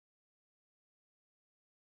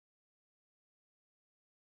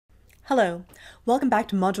Hello, welcome back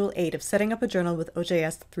to Module 8 of Setting Up a Journal with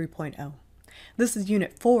OJS 3.0. This is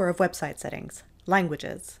Unit 4 of Website Settings,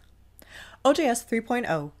 Languages. OJS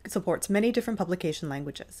 3.0 supports many different publication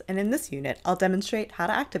languages, and in this unit, I'll demonstrate how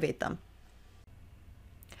to activate them.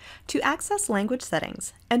 To access language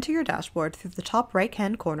settings, enter your dashboard through the top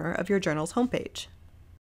right-hand corner of your journal's homepage.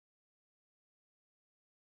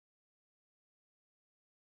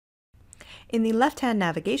 In the left-hand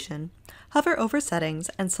navigation, hover over Settings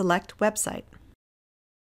and select Website.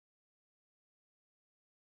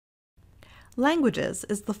 Languages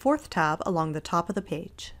is the fourth tab along the top of the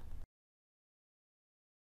page.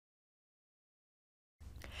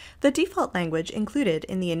 The default language included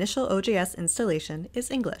in the initial OJS installation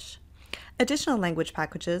is English. Additional language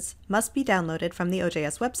packages must be downloaded from the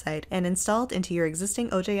OJS website and installed into your existing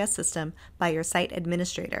OJS system by your site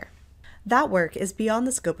administrator. That work is beyond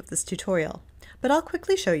the scope of this tutorial, but I'll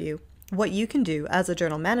quickly show you what you can do as a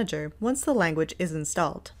journal manager once the language is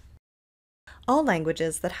installed. All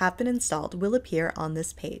languages that have been installed will appear on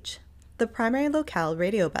this page. The primary locale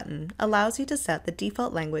radio button allows you to set the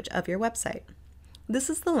default language of your website. This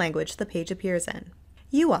is the language the page appears in.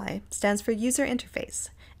 UI stands for User Interface,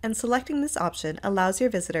 and selecting this option allows your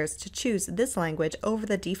visitors to choose this language over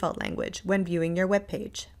the default language when viewing your web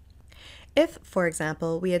page. If, for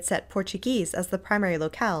example, we had set Portuguese as the primary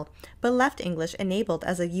locale, but left English enabled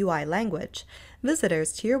as a UI language,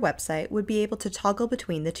 visitors to your website would be able to toggle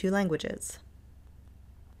between the two languages.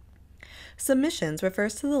 Submissions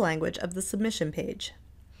refers to the language of the submission page.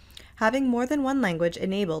 Having more than one language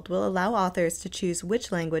enabled will allow authors to choose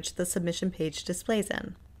which language the submission page displays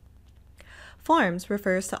in. Forms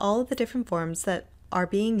refers to all of the different forms that are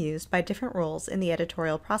being used by different roles in the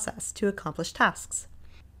editorial process to accomplish tasks.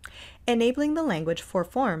 Enabling the language for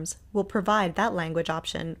forms will provide that language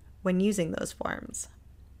option when using those forms.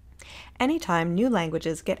 Anytime new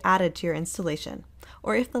languages get added to your installation,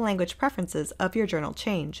 or if the language preferences of your journal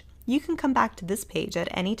change, you can come back to this page at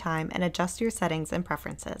any time and adjust your settings and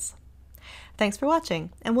preferences. Thanks for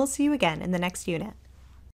watching, and we'll see you again in the next unit.